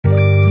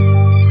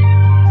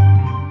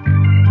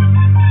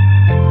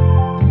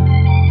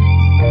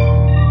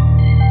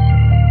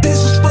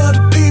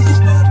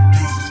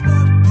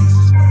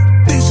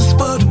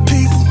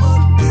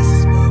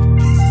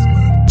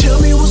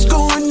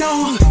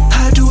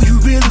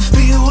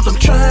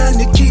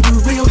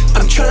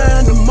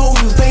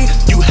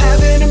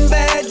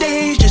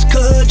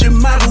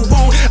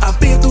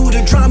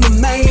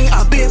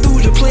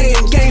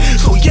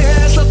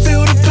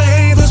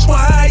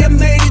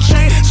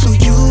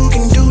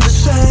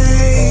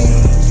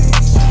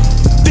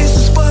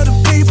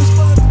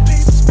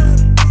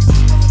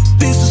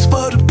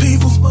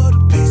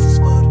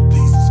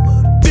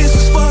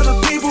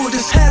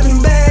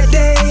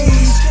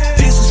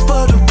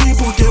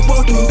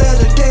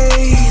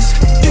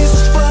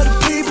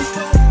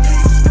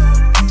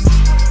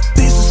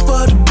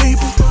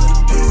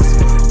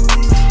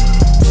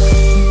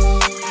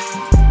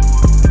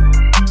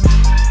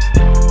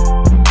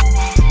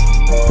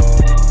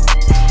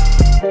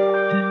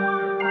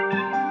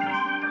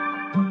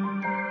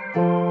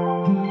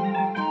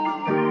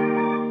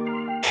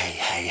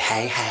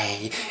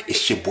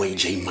It's your boy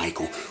J.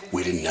 Michael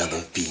with another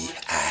video.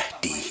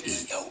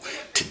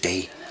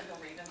 Today,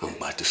 I'm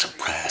about to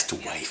surprise the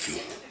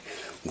wifey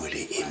with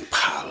an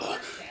Impala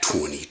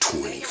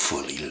 2020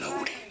 fully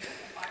loaded.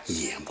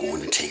 Yeah, I'm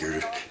going to take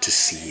her to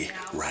see it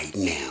right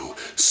now.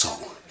 So,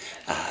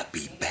 I'll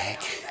be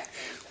back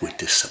with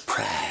the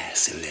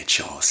surprise and let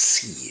y'all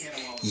see it.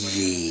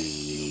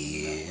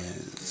 Yes.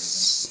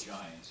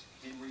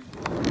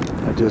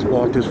 I just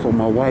bought this for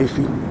my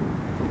wifey.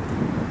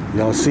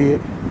 Y'all see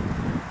it?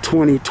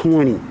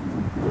 2020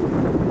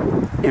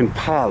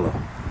 Impala,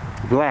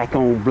 black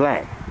on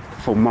black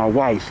for my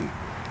wifey.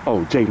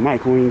 Oh, J.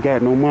 Michael ain't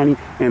got no money,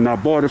 and I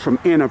bought it from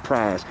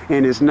Enterprise,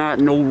 and it's not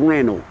no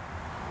rental.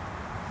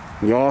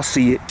 Y'all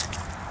see it.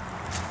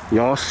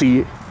 Y'all see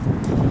it.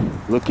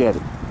 Look at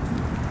it.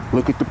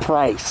 Look at the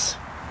price.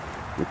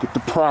 Look at the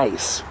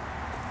price.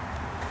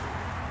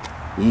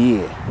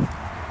 Yeah.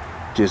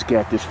 Just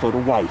got this for the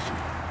wifey.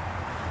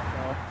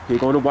 Here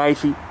go the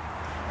wifey.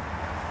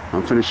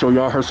 I'm finna show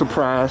y'all her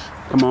surprise.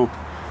 Come on.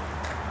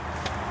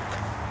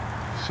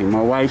 See my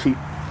wifey?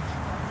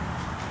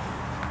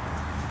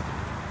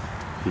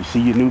 You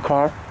see your new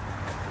car?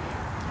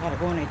 Gotta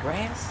go in that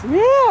grass?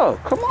 Yeah,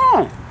 come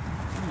on.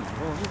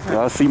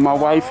 Y'all see my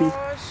wifey?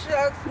 Oh,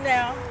 shucks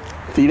now.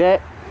 See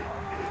that?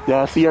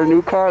 Y'all see her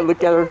new car?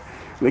 Look at her.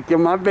 Look at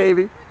my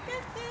baby. Look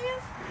at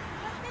this.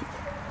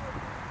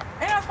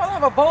 Ain't I supposed to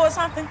have a bow or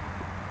something?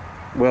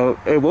 Well,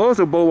 it was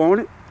a bow on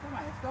it. Come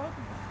on, let's go.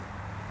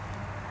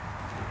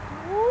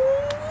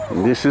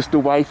 And this is the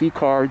wifey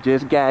car.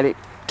 Just got it.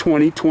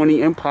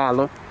 2020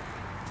 Impala.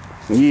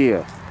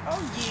 Yeah.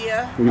 Oh,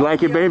 yeah. You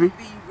like it, baby? Be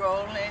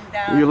rolling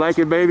down. You like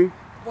it, baby?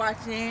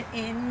 Watching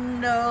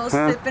Indo,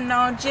 sipping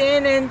on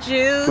gin and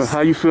juice. But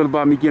how you feel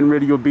about me getting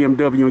rid of your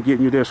BMW and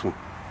getting you this one?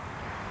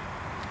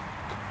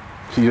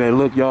 See that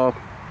look, y'all?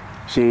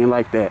 She ain't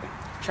like that.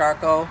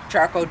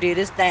 Charco did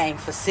his thing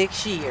for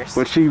 6 years.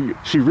 But she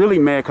really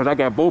mad because I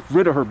got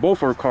rid of both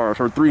her cars,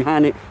 her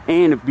 300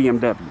 and the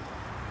BMW.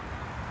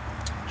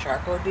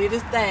 Charco did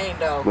his thing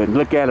though. But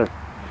look at her.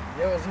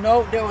 Oh,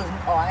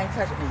 I ain't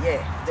touching it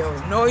yet. There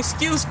was no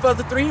excuse for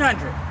the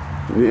 300.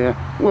 Yeah,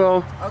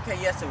 well. Okay,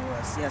 yes it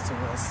was. Yes it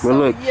was. Well,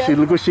 look, yeah.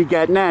 look what she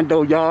got now,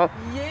 though, y'all.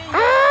 Yeah.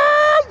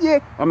 Ah, yeah.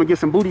 I'm gonna get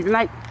some booty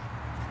tonight.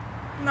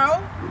 No.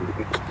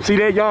 See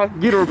that, y'all?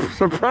 Get her a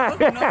surprise.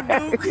 No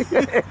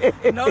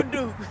Duke. No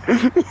Duke.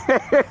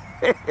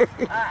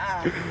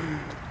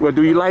 Well,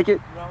 do you like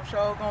it? I'm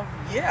sure gonna.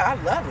 Yeah, I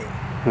love it.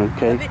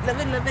 Okay.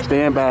 Love it.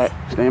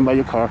 Stand by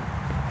your car.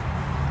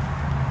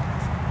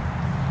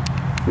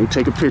 Let me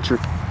take a picture.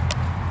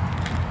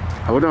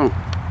 Hold on.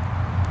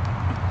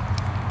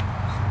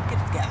 Get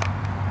it together.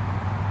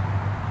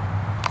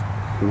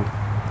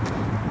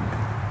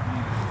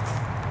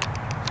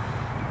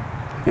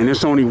 And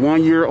it's only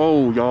 1 year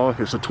old, y'all.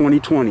 It's a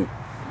 2020.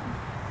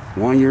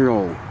 1 year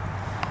old.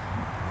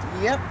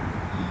 Yep.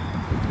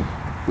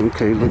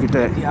 Okay, look at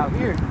that. Out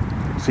here.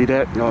 See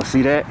that? Y'all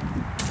see that?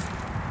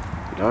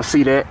 Y'all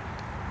see that?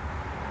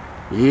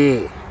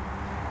 Yeah.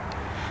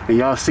 And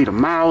y'all see the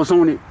miles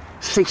on it?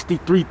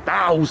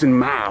 63,000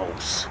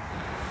 miles.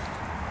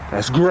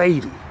 That's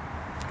gravy.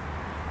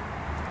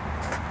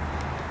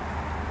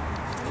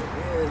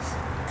 It is.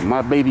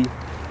 My baby.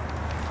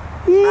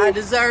 Yeah. I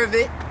deserve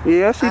it.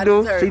 Yeah, she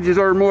do. She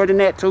deserve more than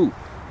that too.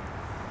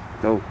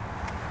 So,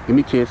 give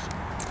me a kiss.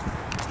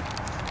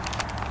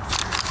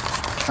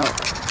 Oh.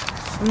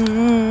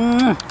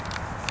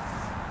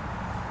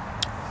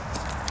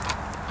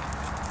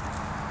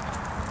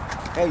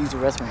 I use the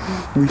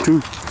restroom. Me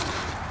too.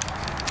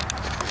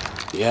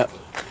 Yep.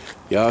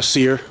 Y'all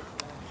see her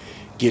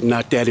getting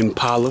out that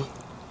Impala?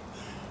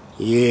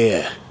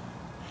 Yeah.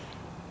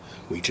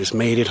 We just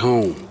made it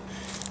home.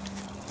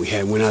 We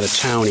went out of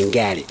town and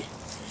got it.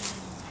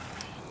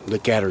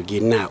 Look at her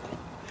getting out.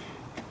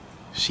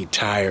 She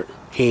tired,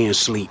 hand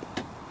sleep.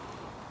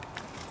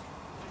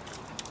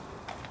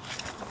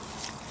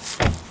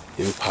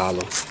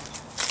 Impala.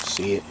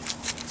 See it?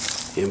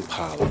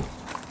 Impala.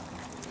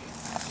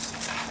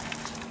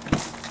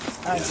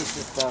 I'll get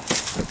this stuff.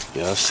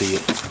 Y'all see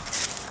it?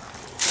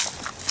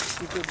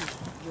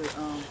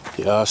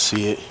 Y'all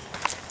see it?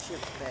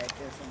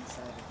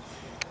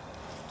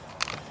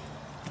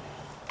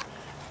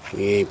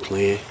 We ain't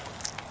playing.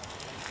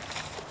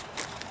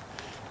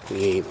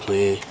 We ain't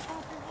playing.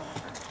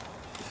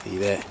 See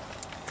that?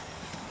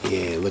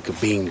 Yeah, look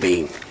at Bing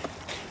Bing.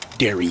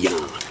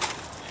 Darion.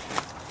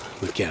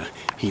 Look at her.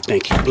 He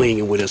think he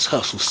blinging with his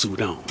hustle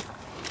suit on.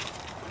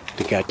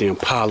 The goddamn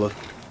Impala.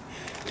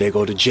 There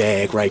go the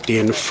Jag right there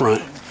in the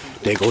front.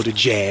 There go the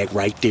Jag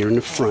right there in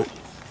the front.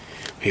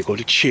 Here go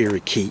the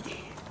Cherokee.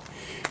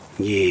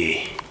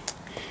 Yeah.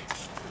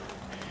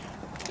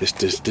 This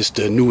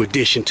the new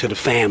addition to the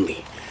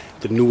family.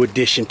 The new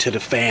addition to the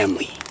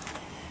family.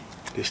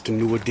 This the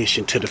new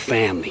addition to the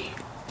family.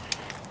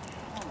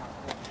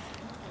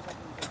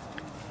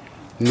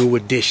 New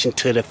addition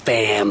to the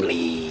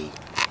family.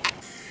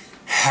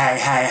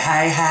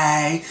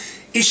 Hi.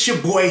 It's your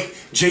boy,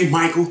 J.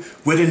 Michael,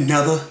 with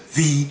another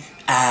video.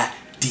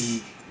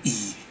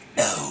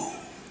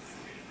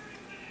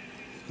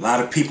 A lot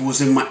of people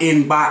was in my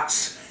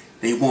inbox.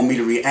 They want me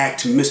to react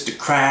to Mr.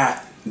 Cryer,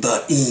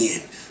 The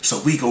End.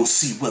 So we gonna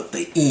see what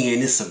The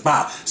End is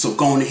about. So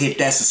go on and hit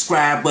that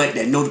subscribe button,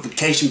 that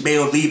notification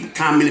bell, leave a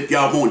comment if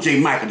y'all want J.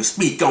 Michael to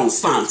speak on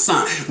son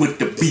with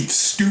the beef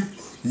stew.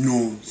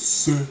 No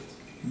sir,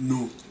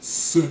 no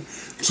sir.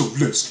 So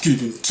let's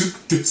get into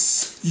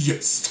this.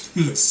 Yes,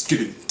 let's get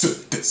into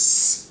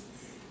this.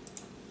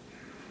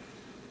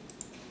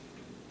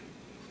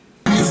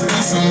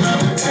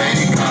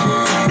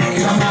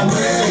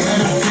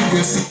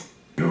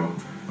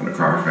 On the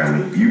Cryer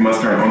family, you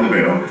must turn on the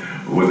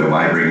bell with the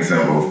vibrating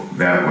symbol.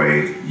 That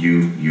way,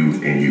 you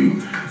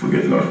will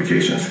get the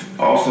notifications.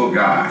 Also,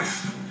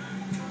 guys,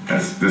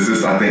 this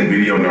is I think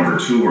video number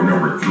 2 or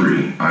number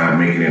 3. I am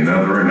making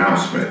another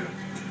announcement.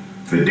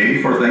 The day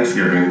before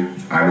Thanksgiving,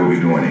 I will be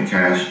doing a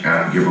cash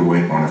app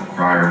giveaway on the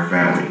Cryer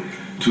family,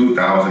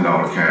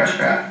 $2,000 cash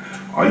app.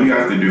 All you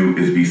have to do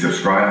is be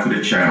subscribed to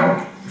the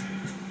channel,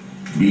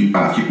 keep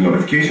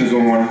notifications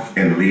on,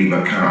 and leave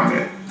a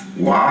comment.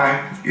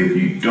 Why? If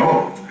you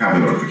don't have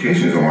the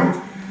notifications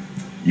on,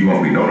 you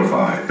won't be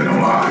notified that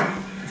I'm live.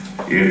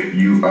 If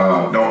you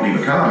don't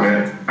leave a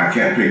comment, I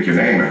can't pick your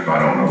name if I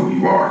don't know who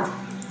you are.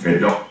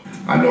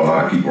 I know a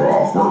lot of people are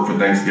off work for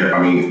Thanksgiving.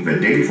 I mean, the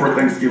day before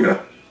Thanksgiving.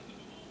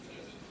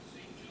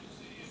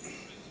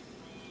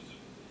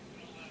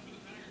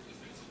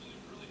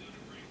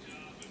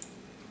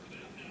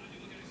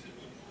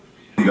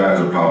 You guys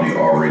are probably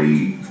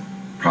already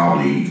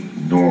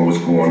knowing what's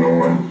going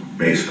on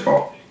based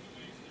off.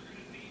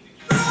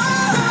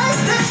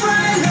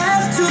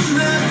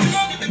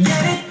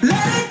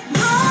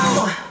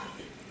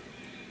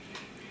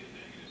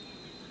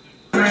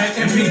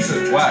 And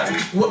pizza. Why?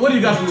 What do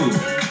you got to lose?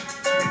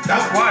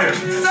 That's Cryer.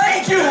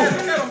 Thank you!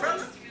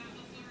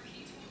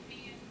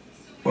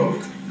 Well,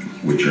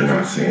 which you're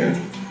not seeing.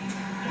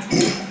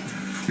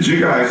 As you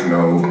guys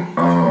know,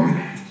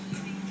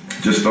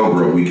 just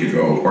over a week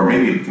ago, or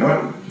maybe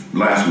not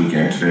last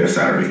weekend, today is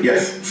Saturday.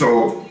 Yes,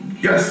 so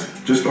yes,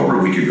 just over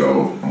a week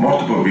ago,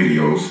 multiple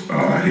videos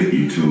hit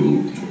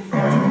YouTube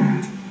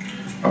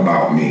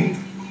about me.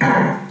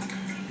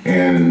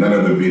 And none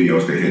of the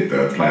videos that hit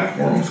the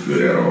platform was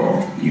good at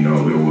all. You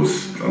know, there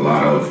was a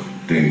lot of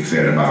things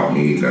said about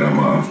me that I'm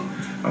a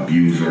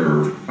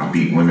abuser, I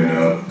beat women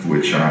up,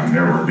 which I've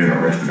never been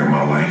arrested in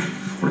my life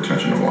for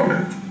touching a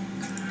woman.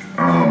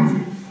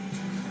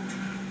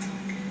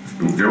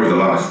 There was a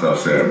lot of stuff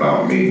said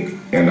about me,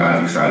 and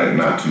I decided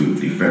not to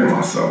defend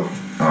myself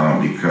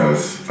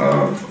because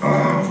of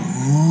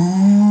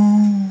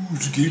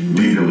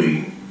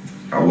legally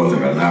I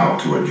wasn't allowed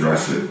to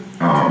address it.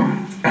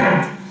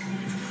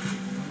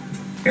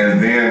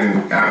 And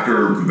then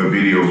after the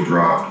videos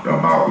dropped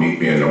about me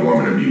being a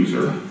woman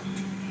abuser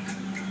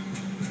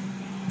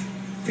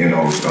and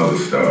all this other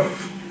stuff,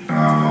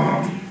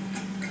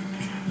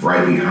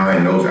 right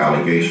behind those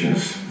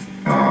allegations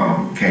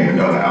came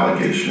another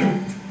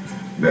allegation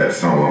that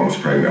someone was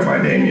pregnant by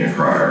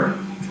Cryer.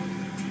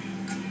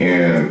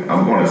 And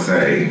I'm going to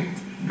say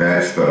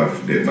that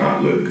stuff did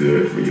not look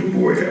good for your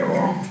boy at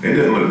all. It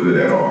didn't look good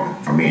at all.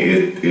 I mean,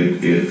 it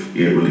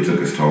really took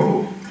its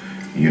toll.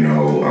 You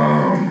know,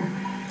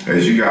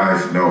 as you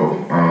guys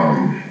know,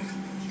 I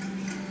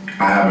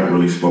haven't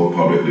really spoke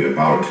publicly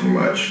about it too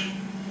much.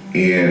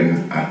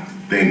 And I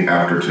think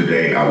after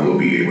today, I will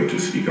be able to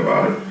speak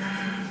about it.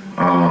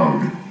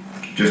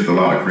 Just a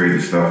lot of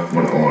crazy stuff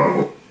went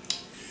on.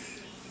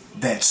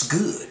 That's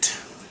good.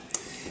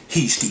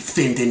 He's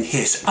defending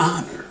his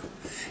honor.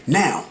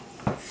 Now,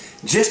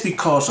 just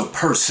because a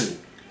person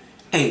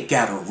ain't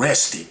got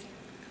arrested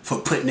for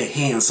putting their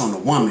hands on a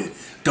woman,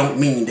 don't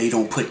mean they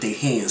don't put their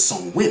hands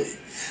on women.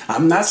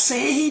 I'm not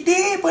saying he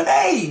did, but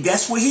hey,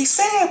 that's what he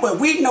said, but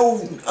we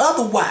know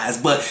otherwise.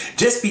 But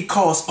just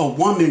because a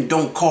woman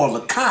don't call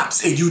the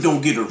cops and you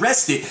don't get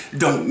arrested,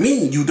 don't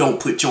mean you don't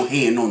put your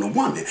hand on a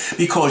woman.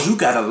 Because you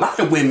got a lot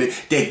of women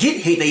that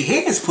get their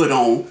hands put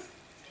on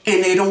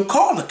and they don't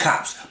call the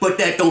cops. But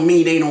that don't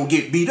mean they don't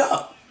get beat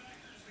up.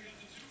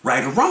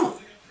 Right or wrong.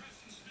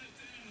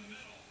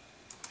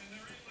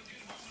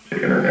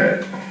 The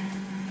internet.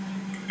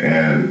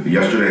 And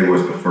yesterday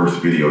was the first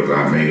video that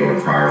I made on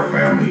the Cryer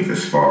family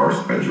as far as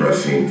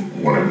addressing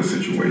one of the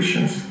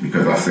situations,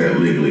 because I said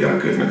legally I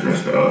couldn't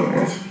address the other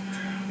ones.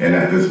 And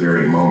at this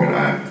very moment,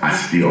 I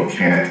still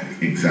can't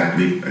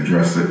exactly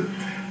address it.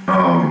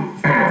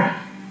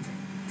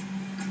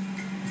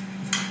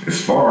 As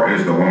far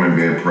as the woman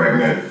being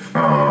pregnant,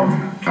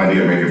 I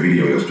did make a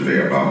video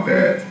yesterday about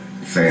that,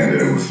 saying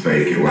that it was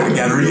fake. It wasn't I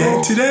gotta real.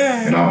 react to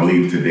that. And I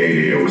believe today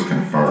that it was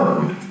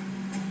confirmed.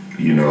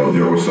 You know,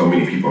 there were so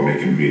many people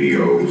making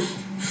videos,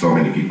 so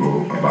many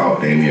people about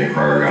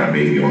Cryer got a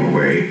baby on the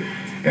way.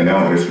 And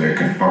now that it's been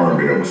confirmed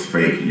that it was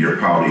fake, you're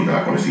probably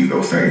not going to see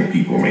those same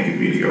people making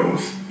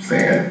videos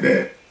saying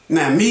that.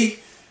 Now me,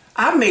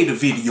 I made a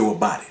video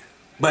about it.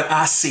 But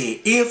I said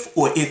if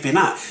or if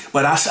not.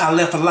 But I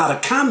left a lot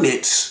of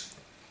comments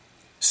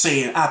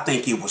saying I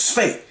think it was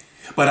fake.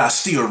 But I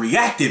still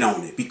reacted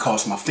on it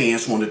because my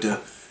fans wanted to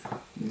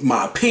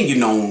my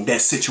opinion on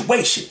that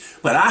situation,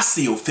 but I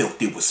still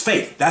felt it was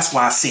fake. That's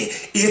why I said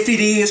if it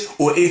is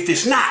or if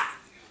it's not.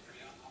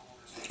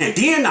 And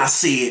then I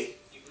said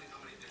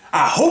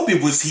I hope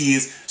it was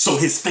his, so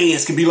his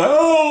fans can be like,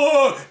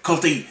 oh,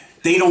 because they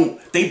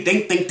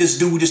think this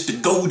dude is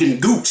the golden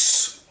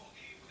goose.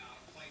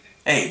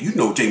 Hey, you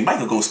know J.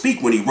 Michael gonna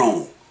speak when he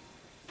wrong.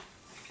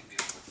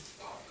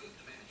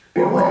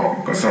 Were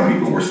wrong, because some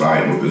people were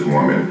siding with this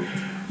woman,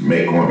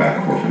 going back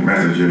and forth with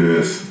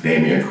messages.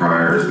 Damian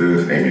Cryer is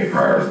this, Damian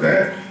Cryer is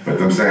that. But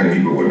them same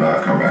people would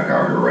not come back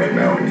out here right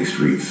now in these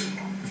streets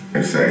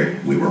and say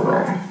we were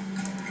wrong.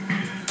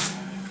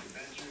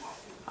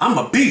 I'm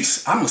a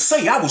beast. I'm going to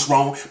say I was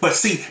wrong. But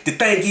see, the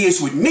thing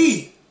is with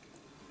me,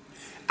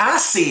 I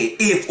said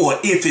if or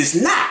if it's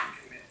not.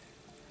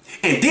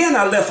 And then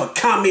I left a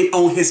comment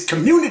on his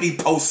community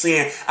post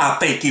saying I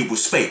think it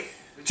was fake.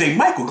 J.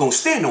 Michael gonna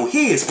stand on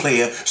his,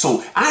 player,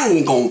 so I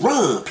ain't gonna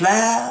run,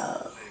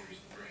 player.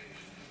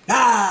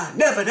 Nah,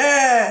 never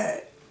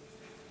that.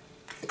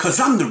 Cause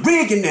I'm the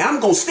rig in there. I'm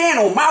gonna stand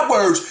on my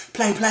words.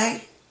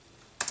 Play.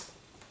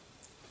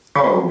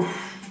 Oh,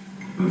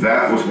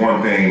 that was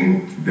one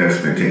thing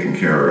that's been taken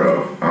care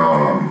of.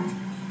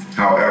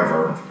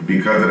 However,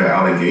 because of the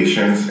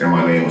allegations and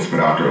my name was put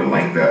out there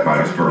like that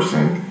by this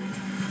person,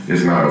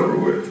 it's not over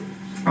with.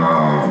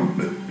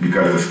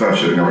 Because the stuff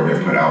should have never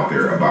been put out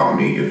there about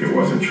me if it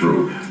wasn't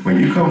true. When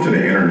you come to the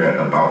internet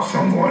about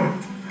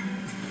someone,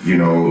 you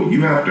know,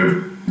 you have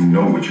to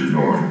know what you're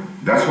doing.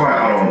 That's why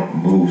I don't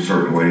move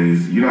certain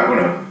ways. You're not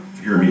gonna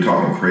hear me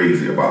talking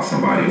crazy about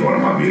somebody in one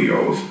of my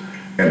videos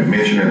and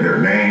mentioning their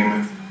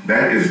name.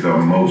 That is the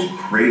most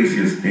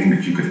craziest thing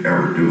that you could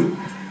ever do.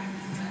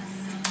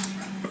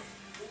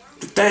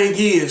 The thing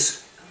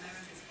is,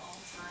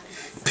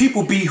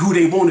 people be who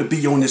they want to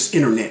be on this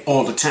internet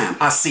all the time.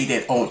 I say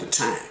that all the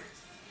time.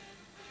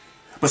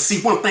 But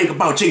see, one thing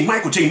about J.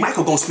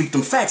 Michael gonna speak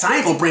them facts. I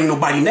ain't gonna bring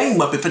nobody's name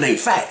up if it ain't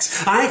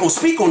facts. I ain't gonna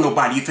speak on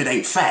nobody if it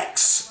ain't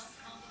facts.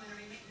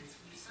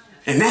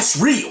 And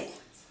that's real.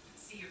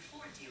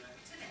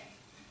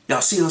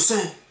 Y'all see what I'm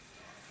saying?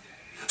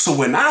 So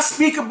when I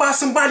speak about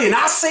somebody and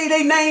I say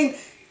their name,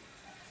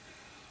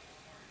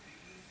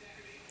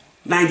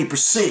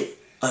 90%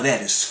 of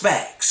that is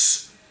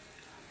facts.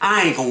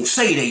 I ain't gonna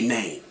say their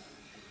name.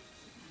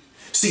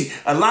 See,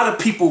 a lot of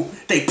people,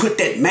 they put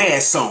that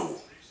mask on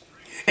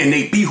and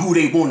they be who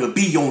they want to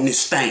be on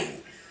this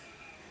thing.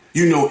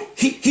 You know,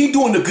 he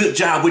doing a good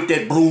job with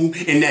that broom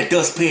and that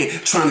dustpan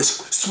trying to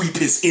sweep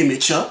his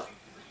image up.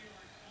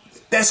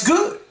 That's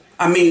good.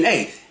 I mean,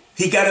 hey,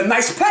 he got a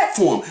nice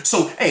platform.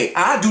 So, hey,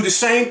 I do the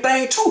same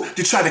thing too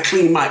to try to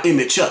clean my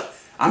image up.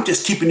 I'm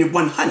just keeping it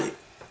 100.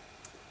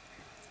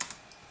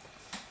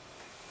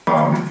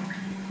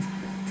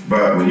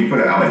 But when you put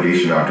an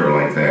allegation out there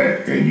like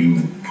that and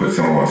you put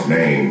someone's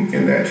name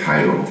in that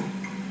title,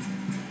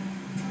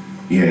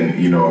 and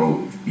you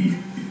know,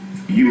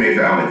 you make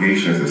the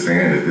allegations of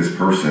saying that this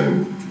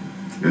person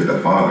is the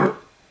father.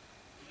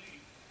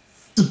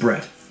 This is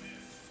Brett.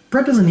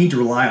 Brett doesn't need to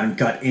rely on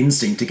gut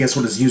instinct to guess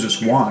what his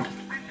users want,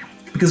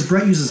 because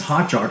Brett uses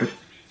Hotjar to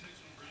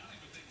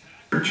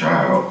your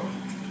child,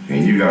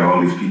 and you got all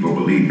these people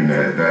believing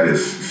that that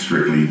is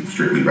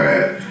strictly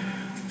bad.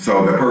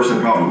 So the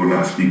person probably would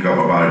not speak up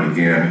about it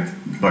again,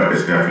 but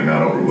it's definitely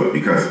not over with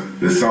because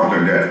it's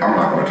something that I'm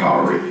not going to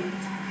tolerate.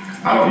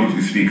 I don't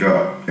usually speak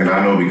up, and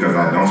I know because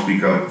I don't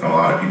speak up, a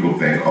lot of people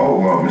think, oh,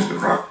 well, Mr.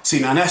 Cryer. See,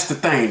 now that's the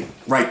thing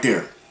right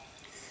there.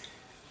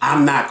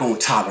 I'm not going to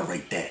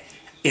tolerate that.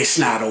 It's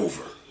not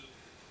over.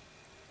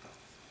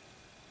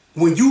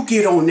 When you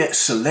get on that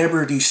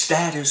celebrity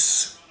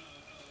status,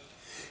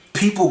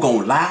 people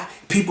gonna lie,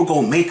 people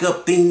gonna make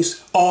up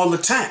things all the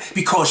time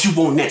because you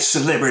want that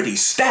celebrity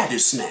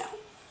status now.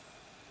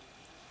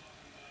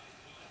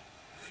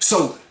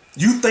 So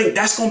you think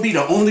that's gonna be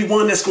the only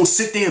one that's gonna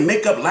sit there and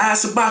make up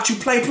lies about you,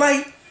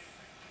 play?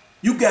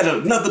 You got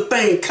another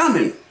thing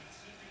coming.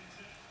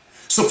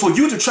 So for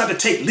you to try to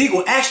take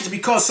legal actions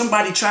because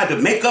somebody tried to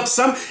make up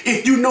something,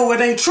 if you know it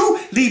ain't true,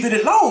 leave it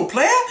alone,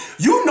 player.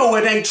 You know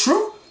it ain't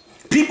true.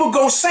 People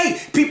gonna say,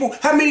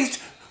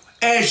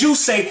 as you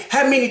say,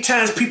 how many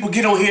times people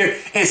get on here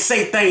and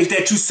say things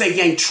that you say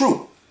ain't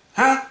true?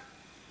 Huh?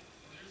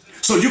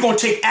 So you're going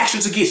to take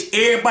actions against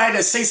everybody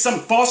that say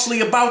something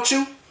falsely about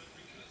you?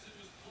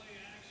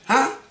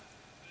 Huh?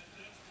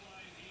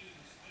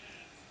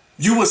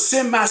 You a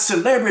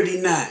semi-celebrity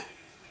now.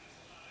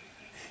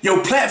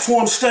 Your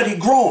platform steady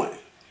growing.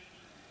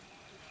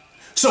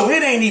 So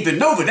it ain't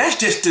even over. That's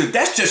just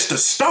the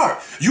start.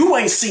 You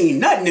ain't seen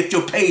nothing if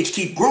your page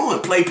keep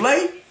growing,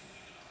 play.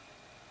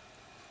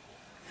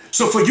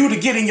 So for you to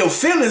get in your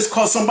feelings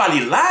cause somebody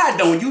lied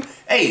on you,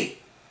 hey,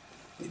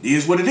 it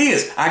is what it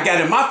is. I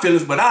got in my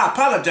feelings, but I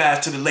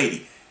apologize to the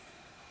lady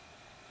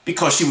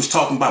because she was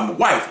talking about my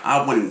wife.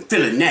 I wasn't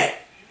feeling that.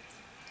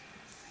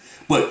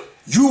 But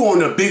you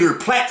on a bigger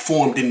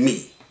platform than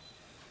me.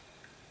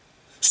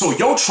 So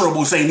your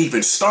troubles ain't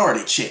even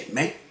started yet,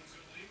 man.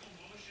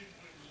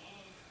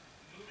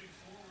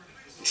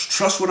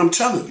 Trust what I'm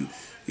telling you.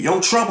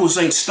 Your troubles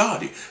ain't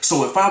started.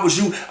 So if I was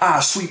you,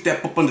 I'd sweep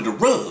that up under the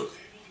rug.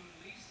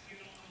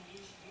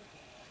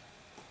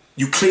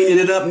 You cleaning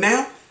it up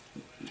now?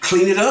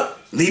 Clean it up,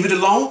 leave it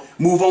alone,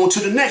 move on to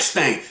the next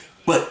thing.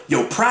 But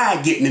your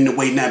pride getting in the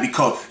way now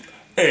because,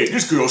 hey,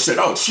 this girl said,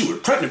 oh, she was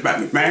pregnant about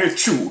me, man.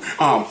 True.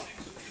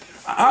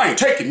 I ain't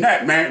taking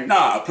that, man.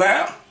 Nah,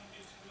 pal.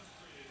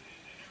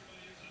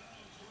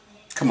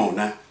 Come on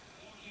now.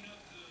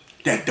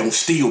 That don't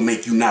still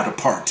make you not a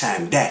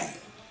part-time daddy.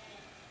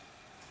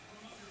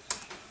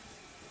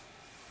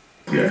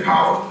 Yeah,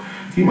 coward.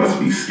 He must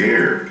be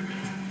scared.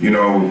 You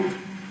know,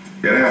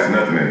 that has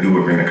nothing to do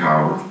with being a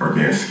coward or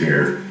being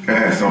scared. It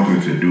has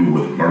something to do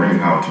with learning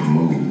how to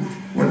move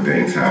when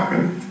things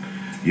happen.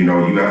 You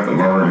know, you have to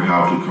learn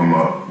how to come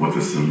up with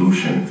a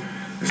solution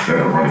instead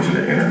of running to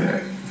the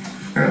internet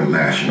and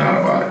lashing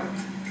out about it.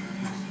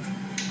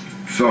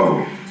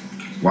 So,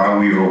 while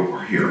we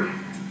are here,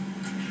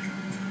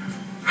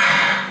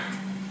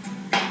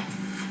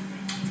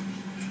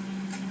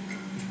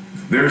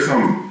 there's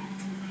some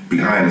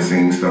behind the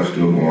scenes stuff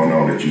still going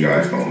on that you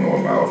guys don't know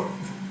about.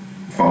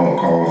 Phone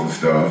calls and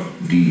stuff,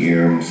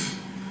 DMs,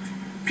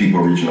 people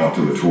reaching out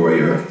to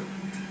LaToya.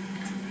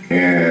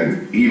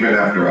 And even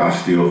after I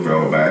still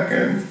fell back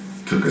and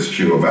took a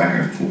chill back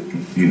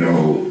and, you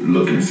know,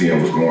 looking and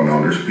seeing what's going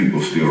on, there's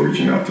people still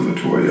reaching out to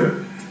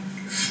LaToya,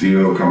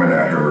 still coming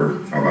at her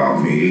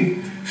about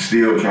me,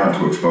 still trying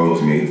to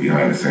expose me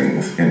behind the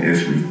scenes, and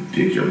it's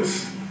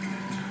ridiculous.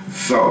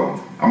 So,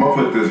 I'm gonna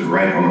put this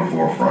right on the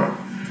forefront.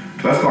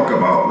 Let's talk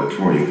about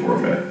LaToya for a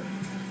minute.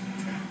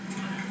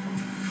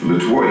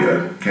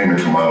 LaToya came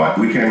into my life.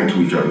 We came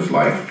into each other's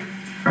life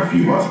a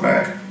few months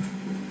back.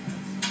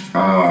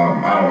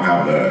 I don't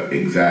have the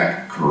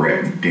exact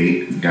correct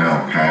date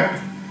down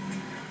pat,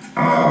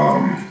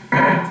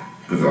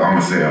 because I'm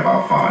gonna say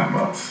about 5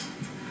 months.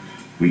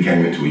 We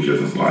came into each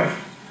other's life.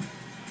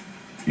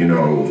 You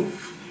know,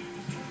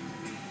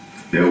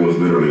 there was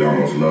literally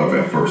almost love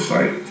at first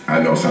sight.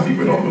 I know some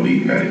people don't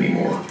believe in that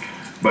anymore,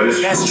 but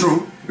it's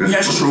true.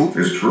 That's true.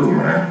 It's true,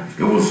 man.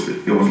 It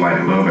was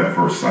like love at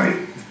first sight.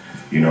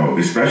 You know,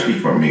 especially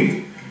for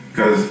me,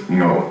 because, you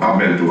know, I've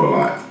been through a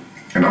lot.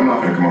 And I'm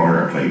not going to come on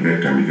here and play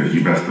victim, because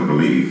you best to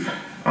believe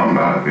I'm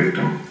not a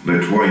victim.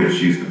 LaToya,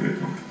 she's the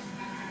victim.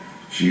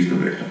 She's the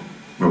victim.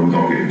 But we're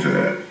going to get into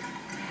that.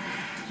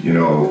 You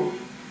know,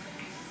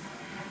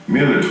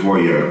 me and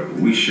LaToya,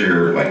 we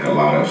share like a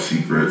lot of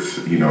secrets.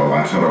 You know,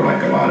 I tell her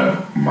like a lot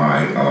of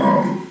my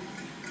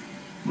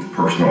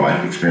personal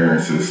life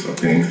experiences of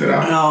things that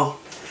I... No.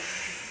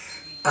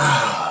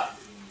 I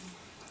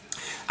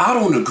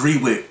don't agree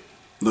with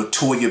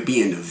LaToya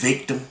being the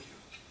victim.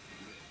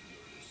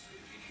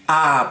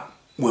 I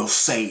will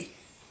say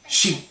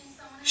she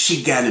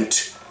got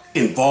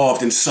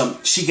involved in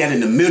something. She got in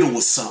the middle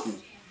of something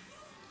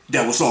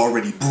that was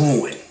already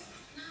brewing,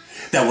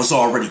 that was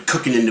already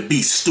cooking in the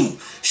beef stew.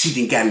 She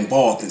didn't get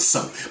involved in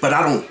something, but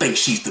I don't think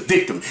she's the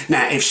victim.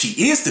 Now, if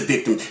she is the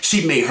victim,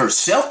 she made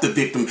herself the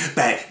victim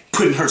by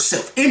putting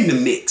herself in the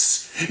mix.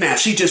 Now, if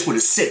she just would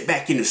have sat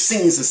back in the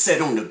scenes and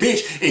sat on the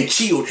bench and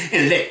chilled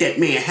and let that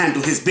man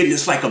handle his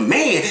business like a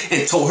man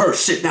and told her,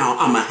 sit down,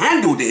 I'ma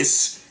handle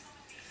this.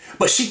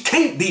 But she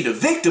can't be the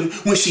victim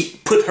when she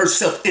put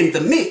herself in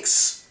the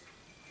mix.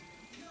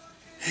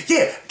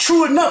 Yeah,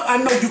 true enough, I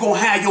know you're going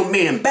to have your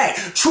man back.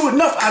 True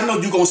enough, I know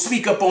you're going to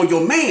speak up on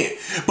your man.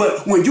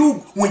 But when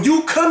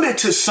you come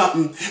into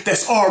something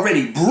that's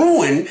already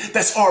brewing,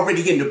 that's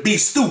already in the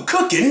beef stew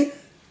cooking,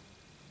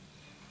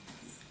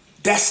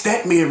 that's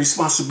that man's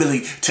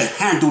responsibility to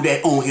handle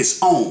that on his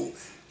own.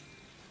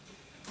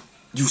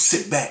 You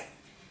sit back.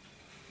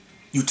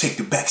 You take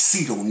the back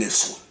seat on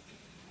this one.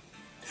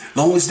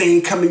 Long as they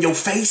ain't come in your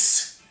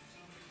face,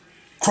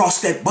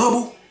 cross that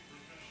bubble,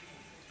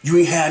 you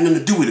ain't had nothing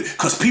to do with it.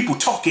 Because people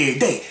talk every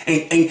day.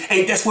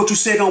 Ain't that's what you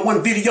said on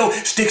one video?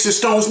 Sticks and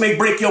stones may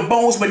break your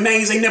bones, but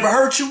names ain't never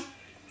hurt you?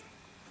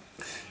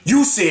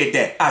 You said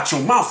that out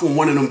your mouth on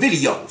one of them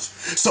videos.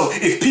 So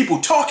if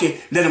people talking,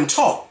 let them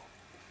talk.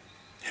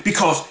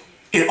 Because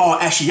in all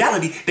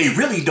actuality, they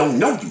really don't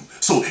know you.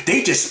 So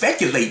they just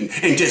speculating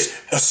and just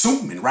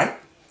assuming, right?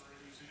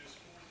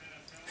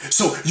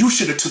 So you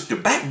should have took the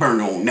back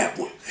burner on that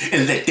one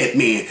and let that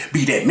man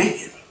be that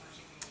man.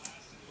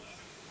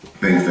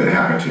 Things that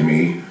happened to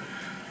me,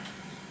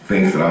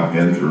 things that I've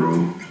been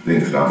through,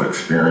 things that I've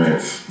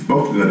experienced,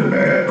 both good and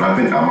bad. But I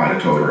think I might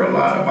have told her a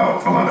lot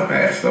about a lot of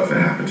bad stuff that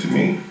happened to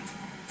me.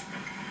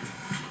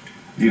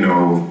 You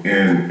know,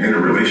 in a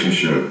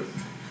relationship,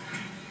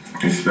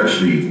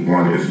 especially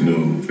one as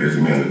new as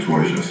me and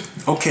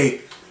LaToya.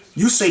 Okay,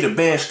 you say the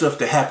bad stuff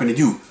that happened to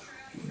you.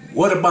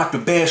 What about the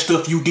bad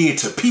stuff you did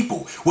to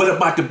people? What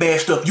about the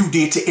bad stuff you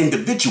did to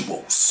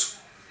individuals?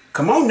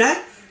 Come on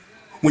now.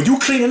 When you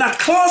cleaning out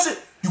the closet,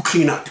 you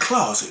clean out the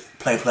closet.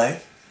 Play.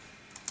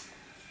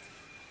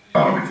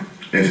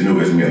 As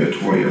new as me and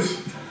LaToya.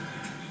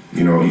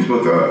 You know, you're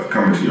supposed to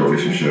come into your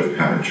relationship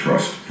having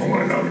trust for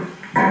one another.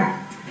 You're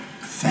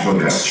supposed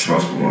to have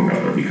trust for one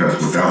another, because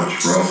without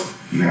trust,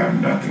 you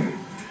have nothing.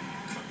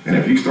 And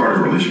if you start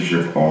a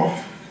relationship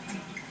off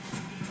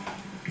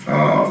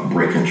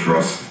breaking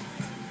trust.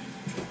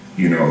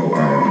 You know,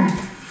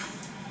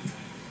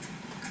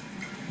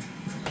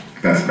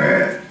 that's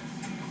bad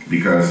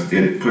because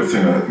it puts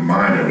in the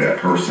mind of that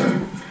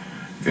person,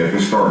 if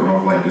it's starting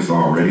off like this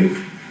already,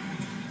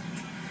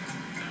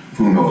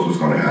 who knows what's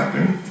going to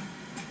happen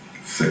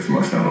 6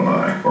 months down the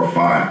line or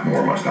 5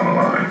 more months down the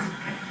line.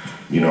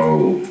 You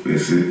know,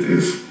 is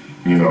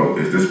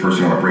this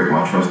person going to break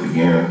my trust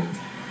again?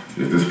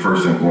 Is this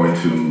person going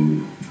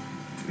to,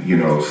 you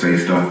know, say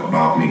stuff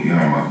about me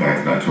behind my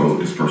back that I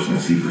told this person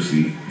in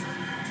secrecy?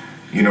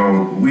 You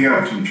know, we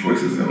have 2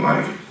 choices in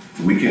life.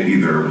 We can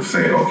either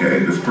say, okay,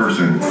 this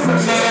person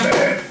messed up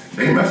bad.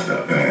 They messed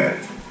up bad.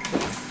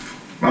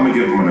 Let me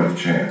give them another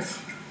chance.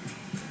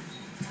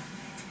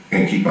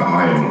 And keep an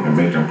eye on them and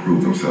make them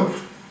prove themselves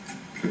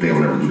that they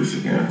will never do this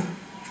again.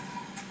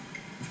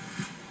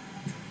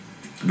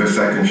 The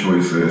second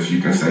choice is you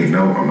can say,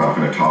 no, I'm not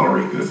going to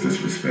tolerate this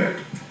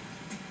disrespect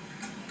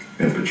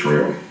and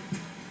betrayal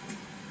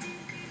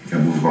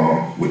and move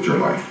on with your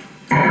life.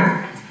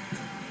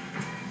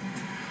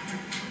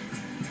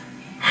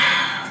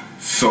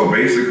 So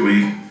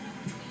basically,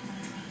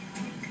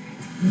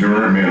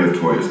 during me and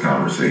LaToya's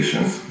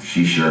conversations,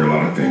 she shared a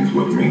lot of things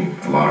with me,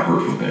 a lot of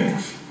hurtful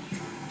things.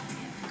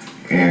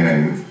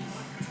 And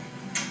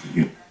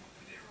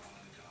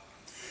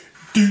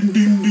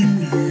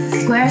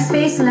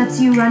Squarespace lets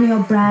you run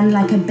your brand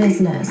like a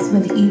business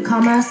with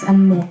e-commerce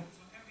and more.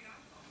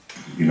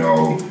 You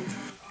know,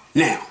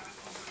 now,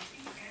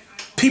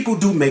 people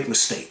do make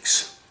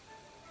mistakes.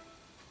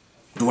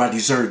 Do I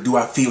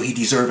feel he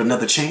deserved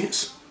another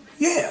chance?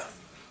 Yeah.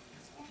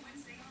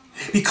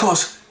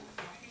 Because,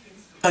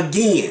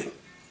 again,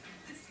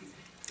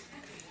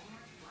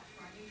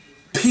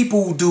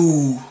 people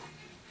do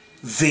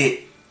vent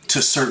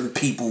to certain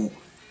people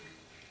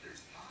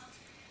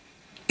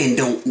and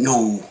don't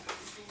know.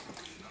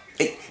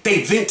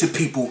 They vent to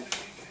people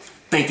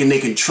thinking they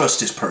can trust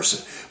this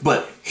person.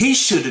 But he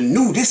should have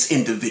knew this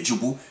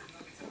individual.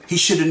 He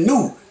should have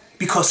knew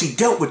because he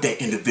dealt with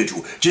that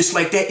individual. Just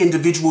like that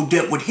individual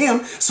dealt with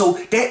him. So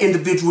that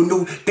individual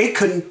knew they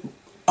couldn't,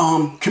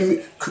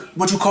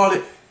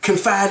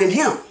 confide in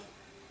him.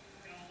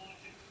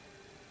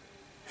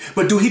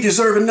 But do he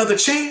deserve another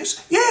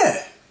chance?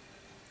 Yeah.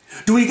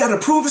 Do he got to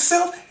prove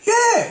himself?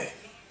 Yeah.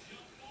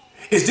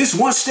 Is this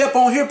one step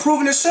on here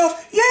proving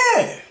itself?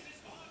 Yeah.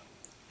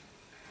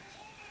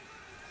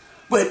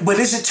 But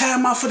is it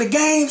time out for the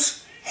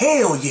games?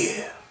 Hell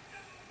yeah.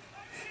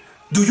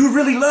 Do you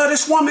really love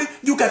this woman?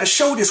 You got to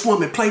show this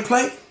woman,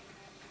 play.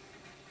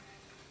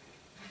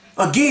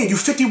 Again, you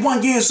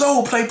 51 years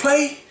old,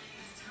 play.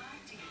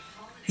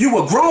 You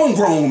a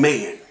grown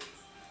man.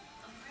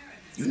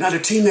 You're not a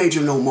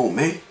teenager no more,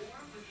 man.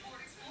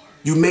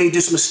 You made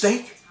this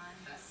mistake.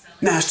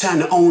 Now it's time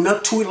to own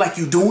up to it like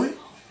you doing.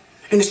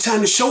 And it's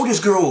time to show this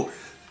girl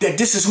that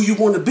this is who you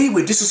want to be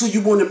with. This is who you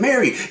want to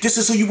marry. This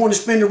is who you want to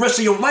spend the rest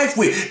of your life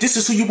with. This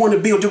is who you want to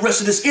build the rest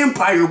of this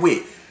empire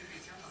with.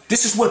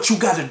 This is what you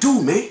got to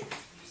do, man.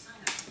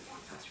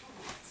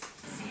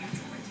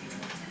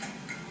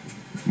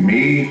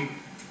 Me,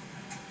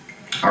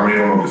 I really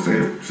don't know what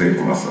to say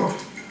for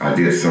myself. I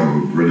did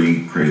some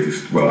really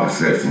crazy, well, I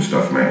said some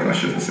stuff, man, that I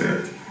shouldn't have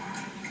said.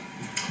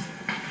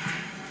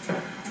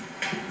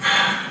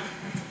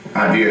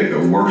 I did the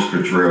worst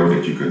betrayal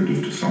that you could do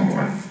to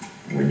someone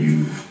when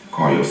you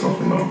call yourself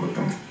in love with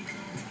them.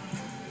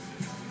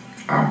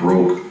 I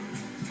broke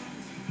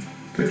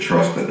the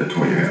trust that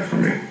LaToya had for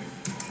me.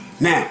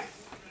 Now,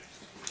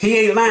 he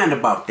ain't lying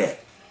about that.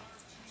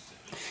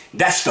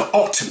 That's the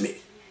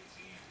ultimate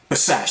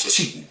besides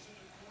cheating.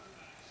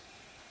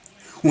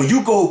 When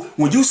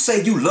you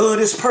say you love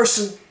this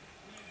person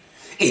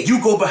and you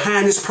go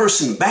behind this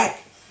person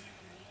back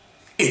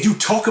and you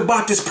talk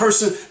about this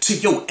person to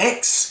your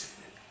ex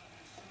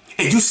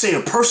and you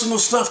say personal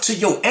stuff to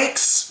your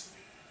ex,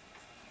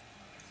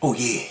 oh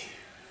yeah,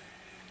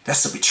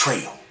 that's a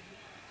betrayal.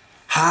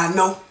 How I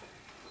know?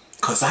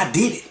 Because I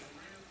did it.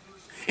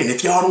 And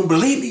if y'all don't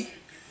believe me,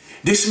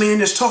 this man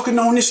that's talking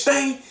on this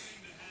thing,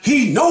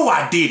 he know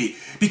I did it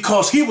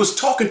because he was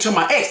talking to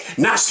my ex,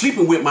 not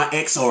sleeping with my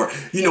ex or,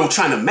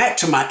 trying to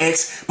match to my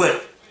ex,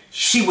 but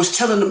she was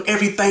telling him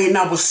everything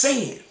I was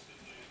saying.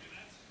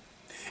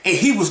 And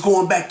he was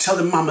going back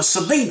telling Mama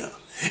Celena.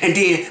 And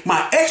then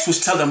my ex was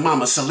telling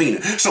Mama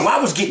Celena. So I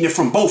was getting it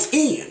from both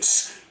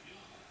ends.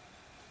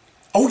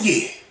 Oh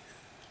yeah.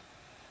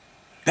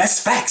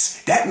 That's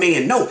facts. That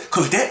man know,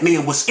 because that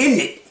man was in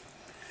it.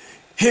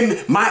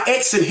 My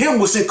ex and him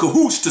was in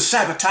cahoots to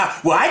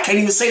sabotage. Well, I can't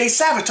even say they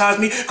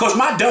sabotaged me because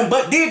my dumb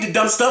butt did the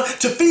dumb stuff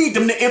to feed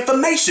them the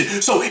information.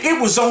 So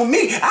it was on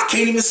me. I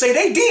can't even say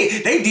they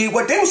did. They did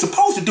what they were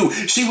supposed to do.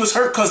 She was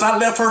hurt because I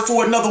left her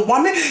for another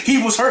woman.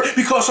 He was hurt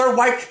because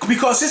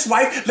his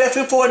wife left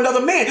him for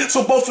another man.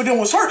 So both of them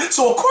was hurt.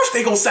 So of course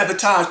they gonna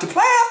sabotage the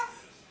player.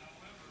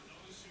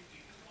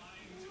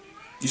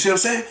 You see what I'm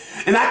saying?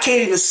 And I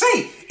can't even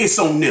say it's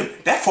on them.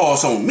 That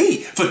falls on me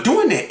for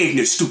doing that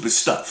ignorant, stupid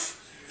stuff.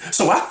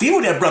 So I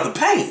feel that brother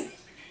pain.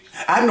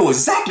 I know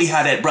exactly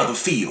how that brother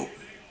feel.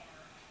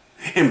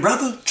 And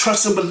brother,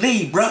 trust and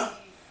believe, bruh.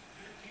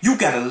 You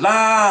got a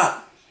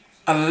lot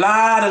of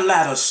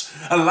ladders,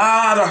 a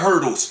lot of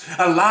hurdles,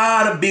 a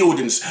lot of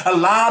buildings, a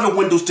lot of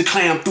windows to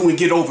climb through and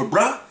get over,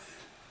 bruh.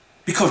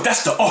 Because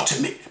that's the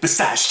ultimate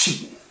besides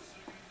cheating.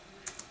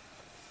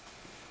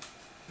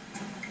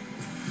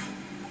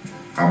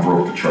 I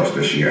broke the trust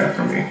that she had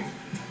for me.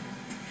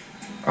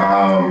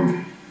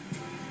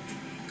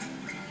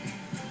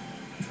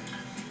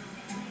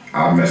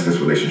 I messed this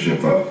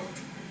relationship up.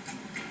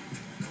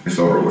 It's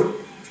over with.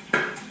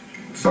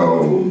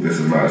 So this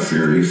is not a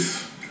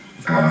series.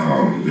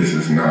 This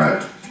is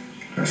not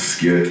a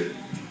skit.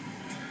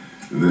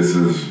 This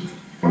is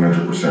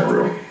 100%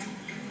 real.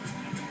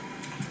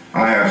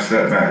 I have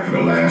stepped back for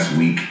the last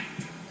week.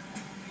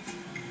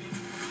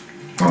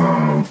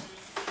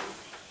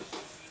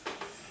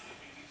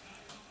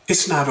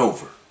 It's not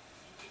over.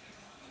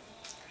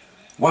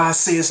 Why I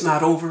say it's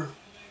not over?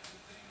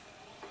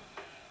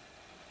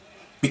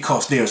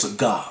 Because there's a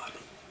God.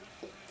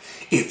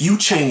 If you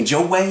change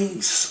your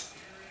ways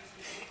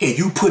and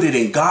you put it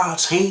in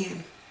God's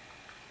hand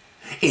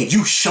and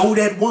you show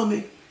that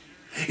woman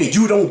and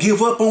you don't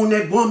give up on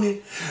that woman,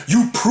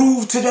 you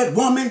prove to that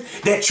woman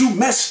that you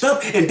messed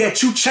up and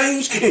that you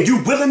changed and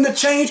you willing to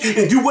change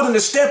and you willing to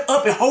step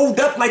up and hold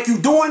up like you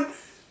doing,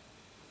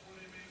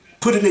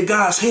 put it in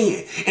God's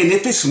hand. And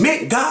if it's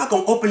meant, God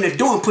gonna open that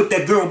door and put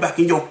that girl back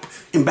in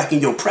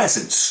your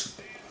presence.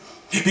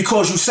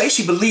 Because you say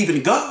she believed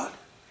in God.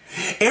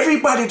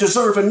 Everybody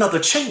deserve another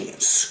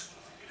chance.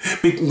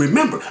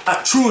 Remember,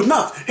 true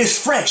enough, it's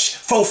fresh.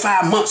 4,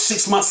 5 months,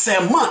 6 months,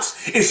 7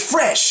 months. It's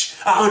fresh.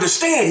 I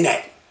understand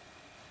that.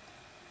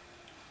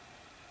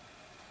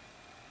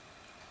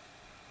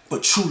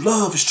 But true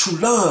love is true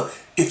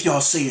love if y'all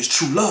say it's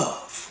true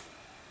love.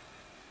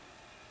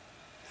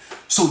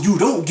 So you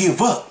don't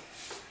give up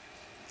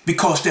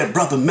because that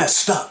brother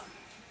messed up.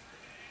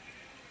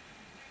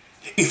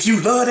 If you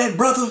love that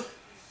brother,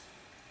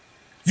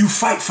 you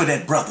fight for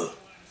that brother.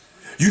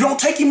 You don't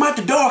take him out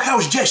the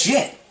doghouse just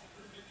yet.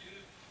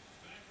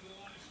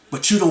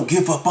 But you don't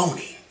give up on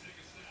him.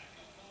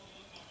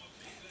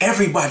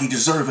 Everybody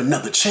deserves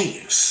another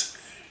chance.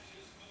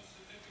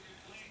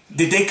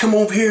 Did they come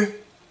over here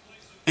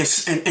and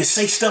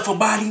say stuff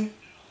about him?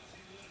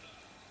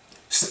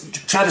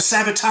 Try to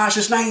sabotage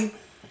his name?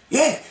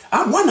 Yeah,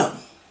 I'm one of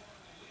them.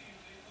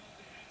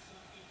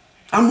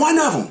 I'm one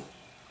of them.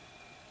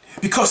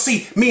 Because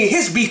see, me and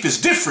his beef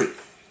is different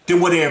than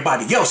what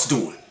everybody else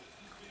doing.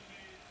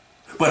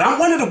 But I'm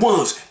one of the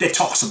ones that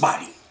talks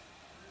about him.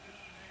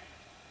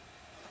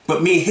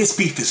 But me and his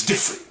beef is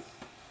different.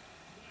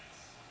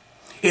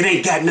 It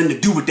ain't got nothing to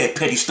do with that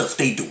petty stuff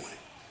they doing.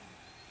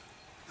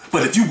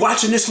 But if you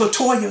watching this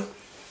LaToya,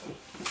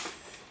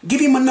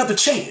 give him another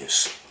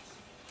chance.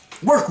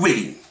 Work with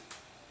him.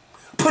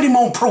 Put him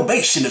on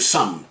probation or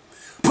something.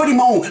 Put him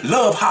on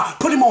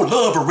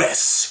love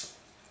arrest.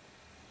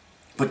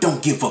 But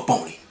don't give up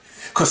on him.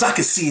 Because I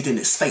can see it in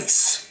his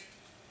face.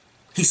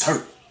 He's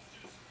hurt.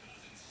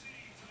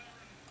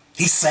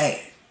 He's sad.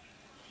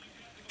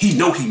 He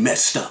know he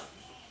messed up.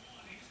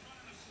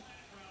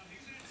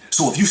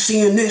 So if you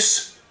seeing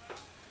this,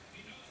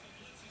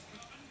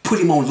 put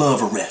him on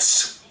love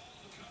arrest.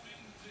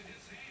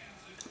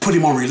 Put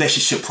him on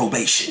relationship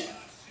probation.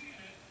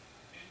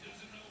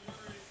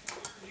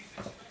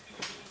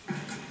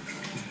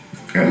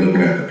 And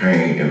looking at the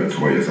pain in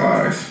LaToya's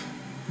eyes,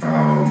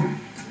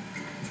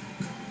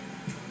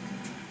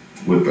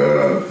 with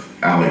the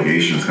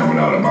allegations coming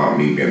out about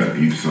me being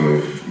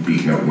abusive,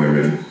 beating up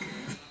women.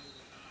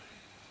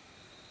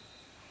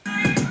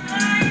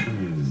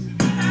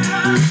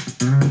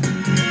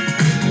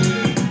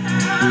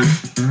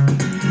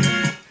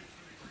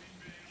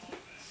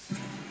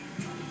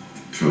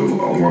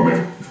 To a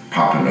woman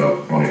popping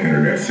up on the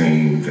internet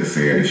scene that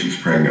said that she's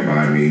pregnant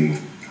by me,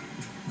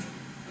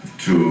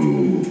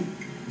 to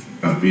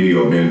a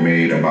video being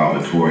made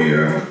about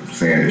LaToya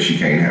saying that she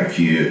can't have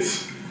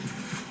kids.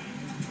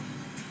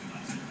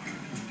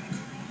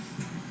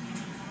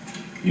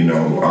 You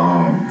know,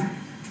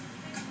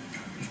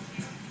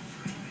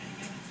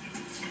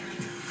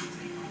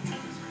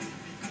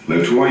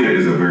 LaToya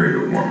is a very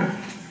good woman.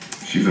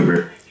 She's a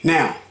very...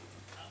 Now,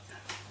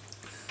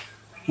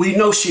 we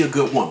know she a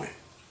good woman.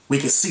 We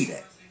can see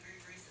that.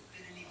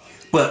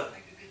 But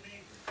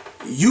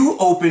you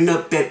open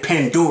up that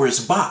Pandora's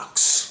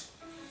box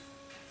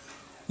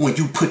when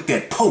you put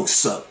that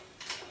post up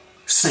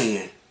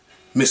saying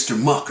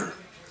Mr. Mucker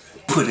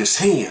put his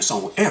hands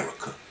on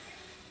Erica.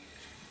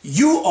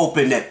 You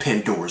open that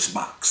Pandora's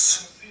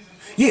box.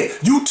 Yeah,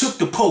 you took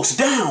the post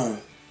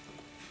down,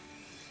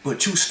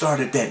 but you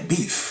started that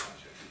beef.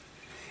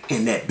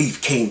 And that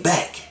beef came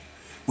back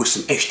with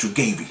some extra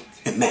gravy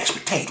and mashed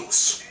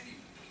potatoes.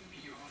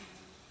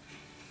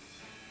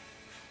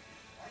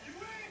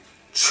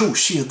 True,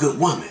 she a good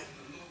woman.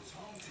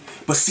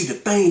 But see, the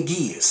thing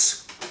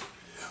is,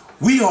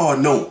 we all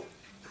know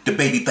the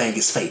baby thing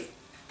is fake.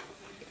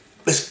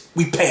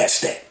 We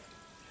passed that.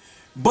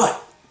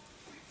 But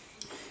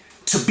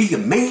to be a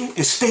man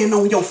and stand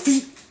on your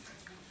feet,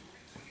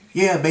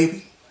 yeah,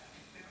 baby,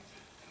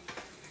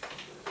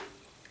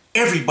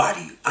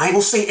 Everybody. I ain't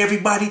gonna say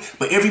everybody,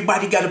 but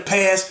everybody got a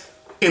past.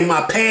 In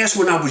my past,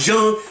 when I was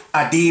young,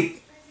 I did,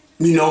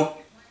 you know,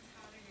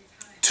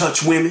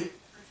 touch women,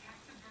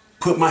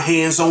 put my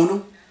hands on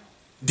them,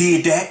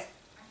 did that,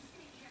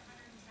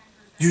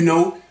 you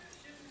know,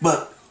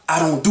 but I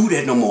don't do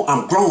that no more.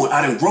 I'm grown.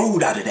 I done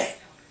growed out of that.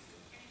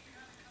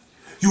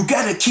 You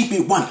gotta keep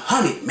it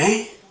 100,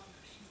 man.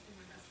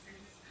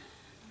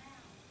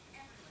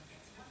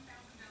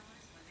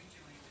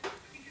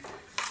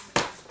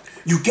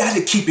 You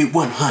gotta keep it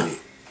 100.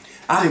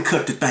 I done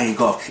cut the thing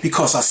off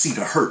because I see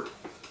the hurt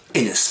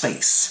in his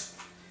face.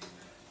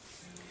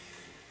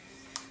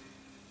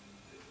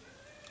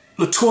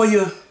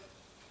 LaToya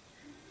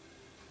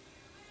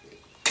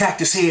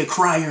Cactus Head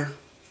Cryer,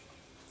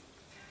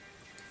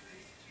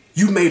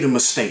 you made a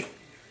mistake.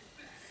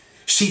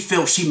 She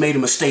felt she made a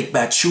mistake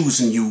by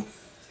choosing you,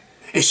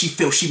 and she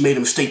felt she made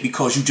a mistake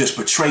because you just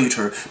betrayed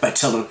her by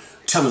telling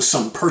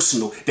something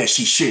personal that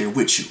she shared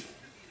with you.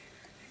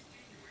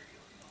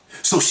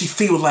 So she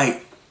feel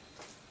like,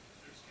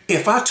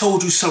 if I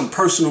told you something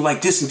personal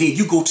like this and then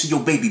you go to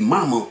your baby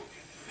mama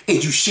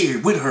and you share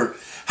it with her,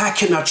 how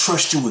can I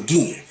trust you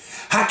again?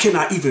 How can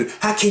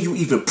you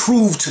even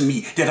prove to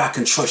me that I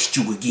can trust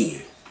you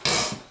again?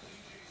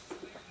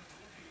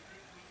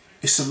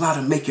 It's a lot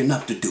of making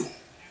up to do.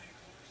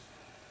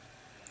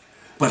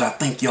 But I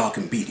think y'all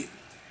can beat it.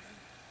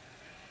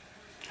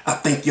 I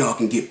think y'all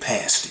can get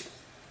past it.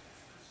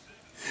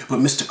 But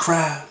Mr.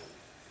 Cryer,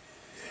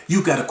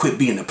 you gotta quit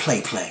being a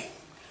play.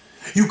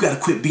 You gotta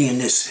quit being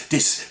this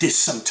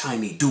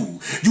sometimey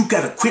dude. You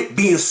gotta quit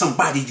being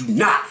somebody you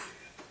not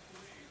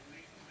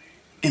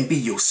and be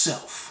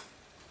yourself.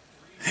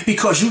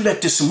 Because you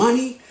let this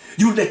money,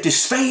 you let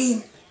this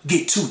fame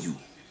get to you.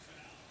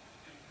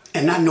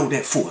 And I know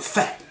that for a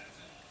fact.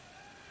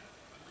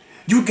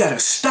 You gotta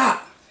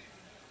stop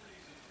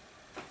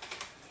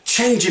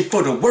changing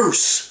for the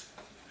worse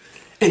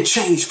and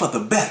change for the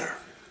better.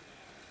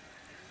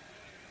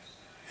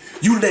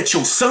 You let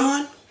your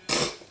son,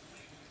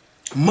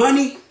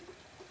 money,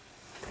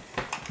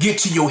 get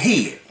to your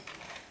head.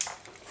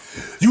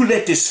 You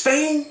let this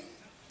fame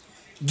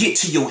get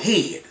to your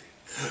head.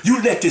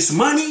 You let this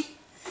money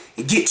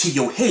get to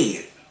your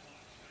head.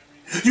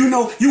 You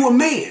know, you a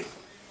man.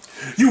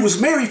 You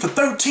was married for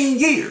 13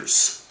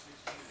 years.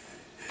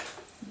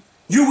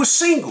 You were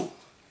single.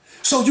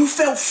 So you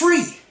felt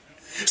free.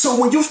 So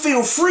when you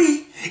feel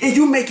free and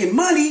you making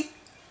money,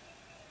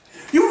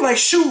 you like,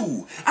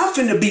 shoot, I'm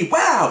finna be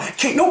wild.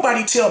 Can't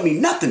nobody tell me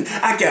nothing.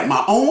 I got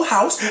my own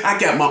house. I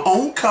got my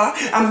own car.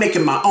 I'm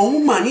making my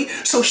own money.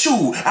 So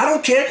shoot, I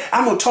don't care.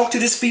 I'm gonna talk to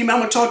this female.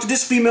 I'm gonna talk to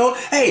this female.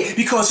 Hey,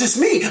 because it's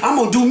me. I'm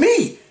gonna do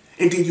me.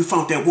 And then you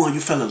found that one you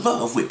fell in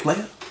love with,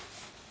 player.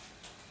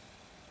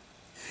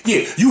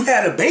 Yeah, you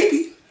had a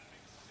baby,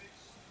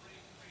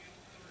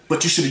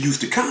 but you should have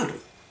used a condom.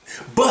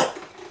 But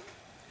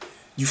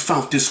you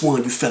found this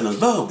one you fell in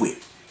love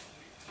with.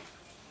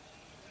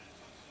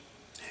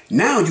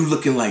 Now you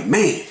looking like,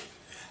 man,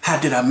 how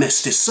did I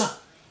mess this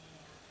up?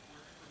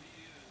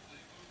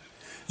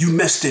 You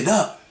messed it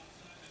up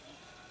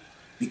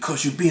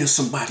because you being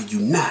somebody you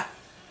not.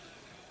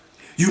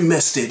 You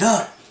messed it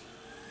up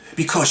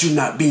because you're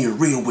not being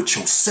real with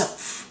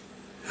yourself.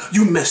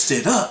 You messed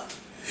it up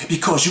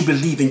because you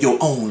believe in your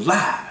own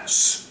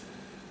lies.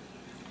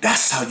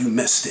 That's how you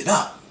messed it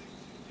up.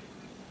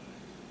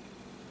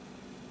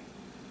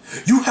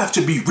 You have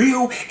to be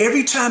real.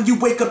 Every time you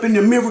wake up in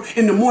the mirror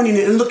in the morning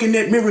and look in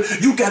that mirror,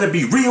 you got to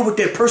be real with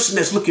that person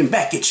that's looking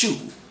back at you.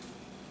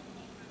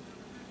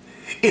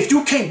 If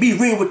you can't be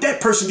real with that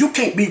person, you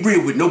can't be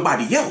real with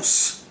nobody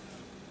else.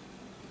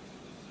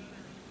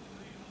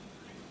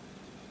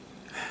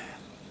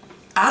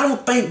 I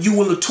don't think you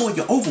and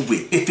LaToya over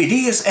with. If it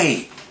is,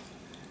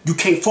 you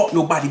can't fault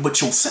nobody but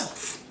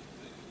yourself.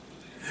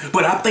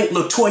 But I think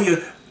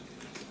LaToya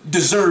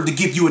deserved to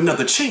give you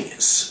another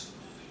chance.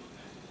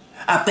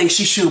 I think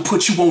she should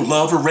put you on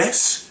love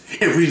arrest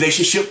and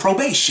relationship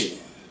probation.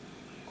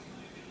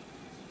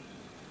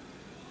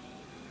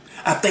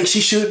 I think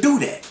she should do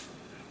that.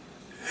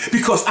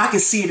 Because I can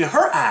see it in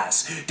her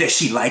eyes that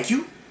she like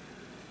you.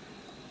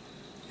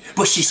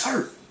 But she's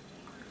hurt.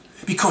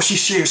 Because she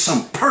shared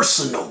some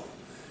personal.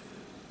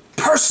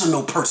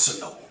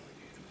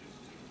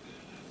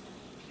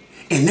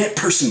 And that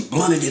person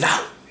blunted it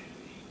out.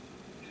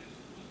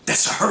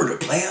 That's a herder,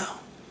 player.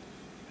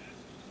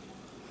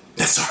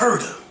 That's a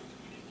herder.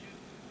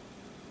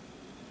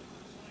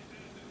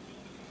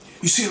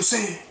 You see what I'm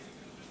saying?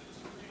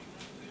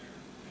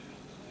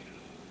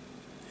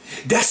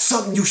 That's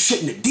something you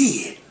shouldn't have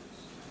did.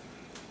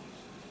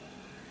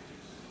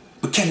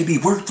 But can it be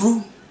worked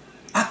through?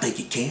 I think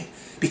it can.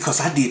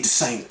 Because I did the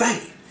same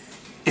thing.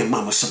 And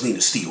Mama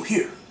Celena's still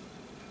here.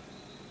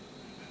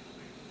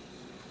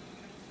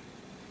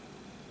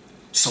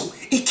 So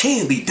it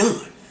can be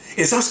done.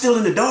 Is I still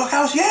in the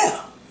doghouse?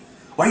 Yeah.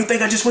 Why you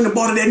think I just went and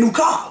bought her that new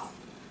car?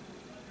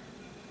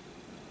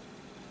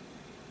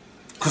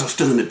 Because I'm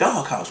still in the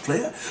doghouse,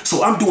 player.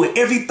 So I'm doing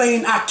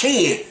everything I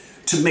can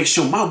to make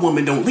sure my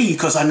woman don't leave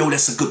because I know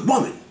that's a good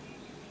woman.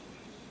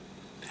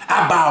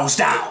 I bows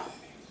down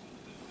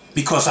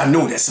because I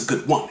know that's a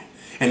good woman,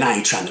 and I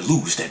ain't trying to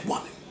lose that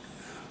woman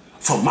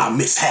for my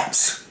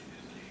mishaps,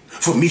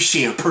 for me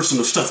sharing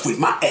personal stuff with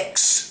my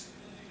ex.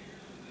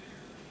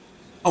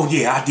 Oh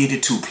yeah, I did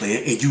it too,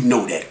 player, and you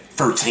know that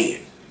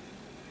firsthand.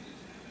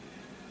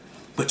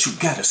 But you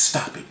gotta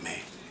stop it, man.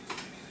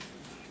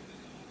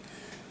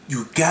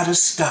 You gotta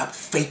stop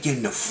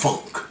faking the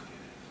funk.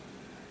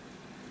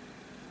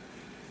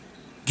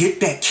 Get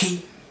that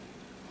key.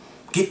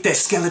 Get that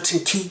skeleton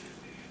key.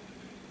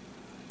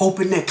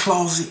 Open that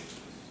closet.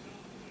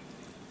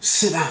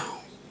 Sit down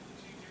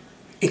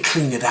and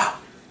clean it out.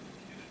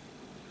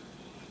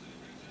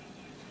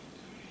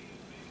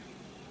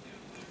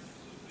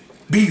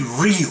 Be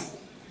real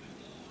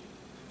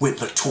with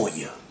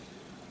LaToya.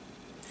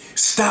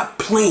 Stop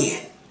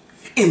playing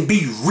and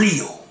be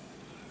real.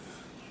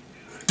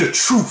 The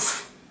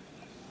truth.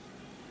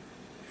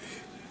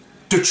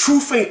 The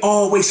truth ain't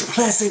always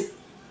pleasant,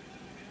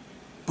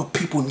 but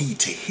people need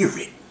to hear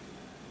it.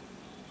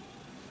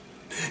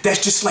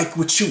 That's just like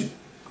with you.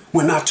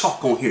 When I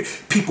talk on here,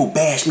 people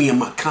bash me in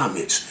my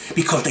comments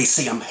because they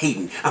say I'm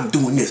hating, I'm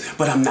doing this,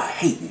 but I'm not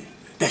hating.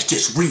 That's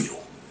just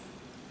real.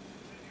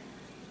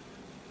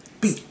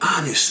 Be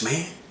honest,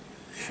 man.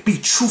 Be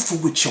truthful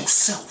with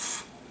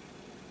yourself.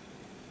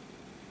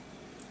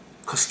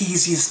 Because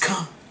easy as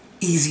come,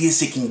 easy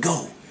as it can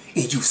go.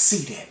 And you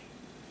see that.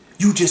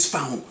 You just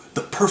found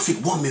the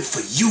perfect woman for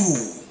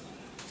you.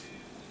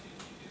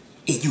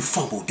 And you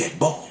fumbled that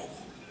ball.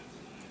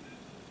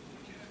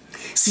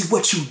 See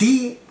what you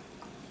did?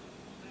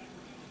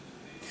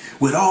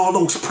 With all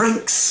those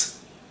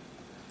pranks.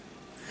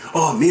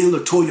 Oh, me and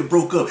LaToya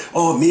broke up.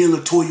 Oh, me and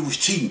LaToya was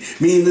cheating.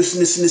 Me and this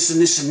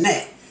and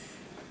that.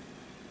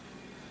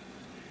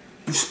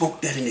 You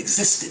spoke that in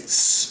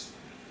existence.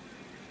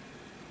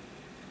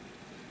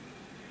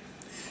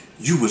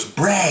 You was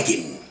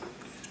bragging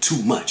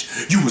too much.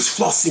 You was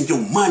flossing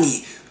your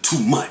money too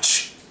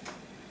much.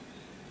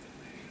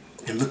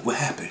 And look what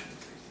happened.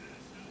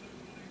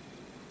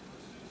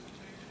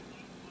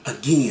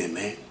 Again,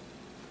 man.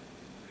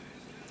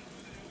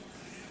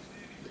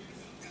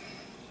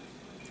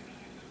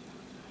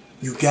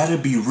 You gotta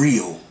be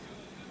real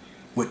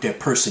with that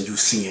person you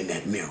see in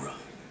that mirror.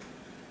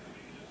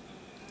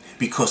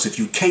 Because if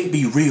you can't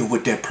be real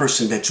with that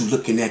person that you're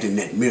looking at in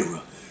that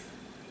mirror,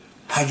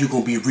 how you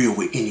gonna be real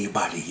with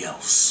anybody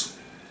else?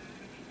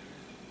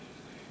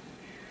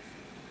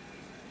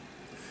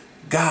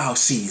 God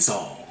sees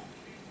all.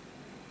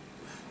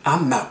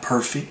 I'm not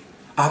perfect.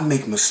 I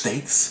make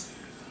mistakes,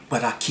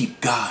 but I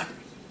keep God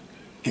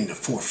in the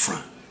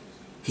forefront.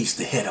 He's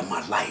the head of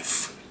my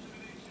life.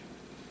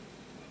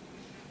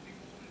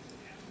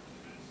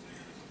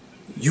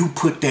 You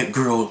put that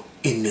girl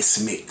in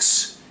this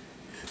mix.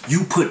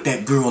 You put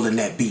that girl in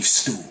that beef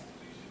stew.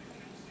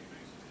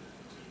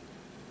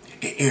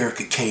 And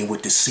Erica came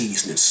with the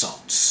seasoning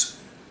salts.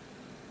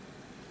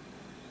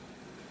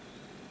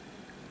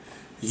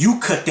 You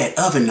cut that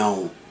oven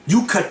on.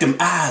 You cut them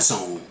eyes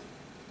on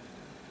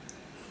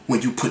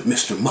when you put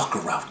Mr.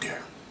 Mucker out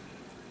there.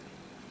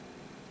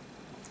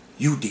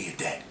 You did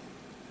that.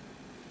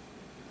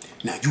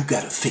 Now you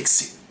gotta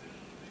fix it.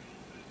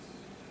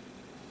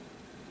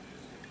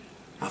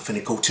 I'm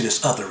finna go to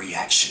this other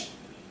reaction.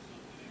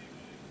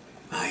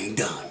 I ain't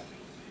done.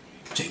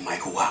 J.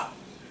 Michael out.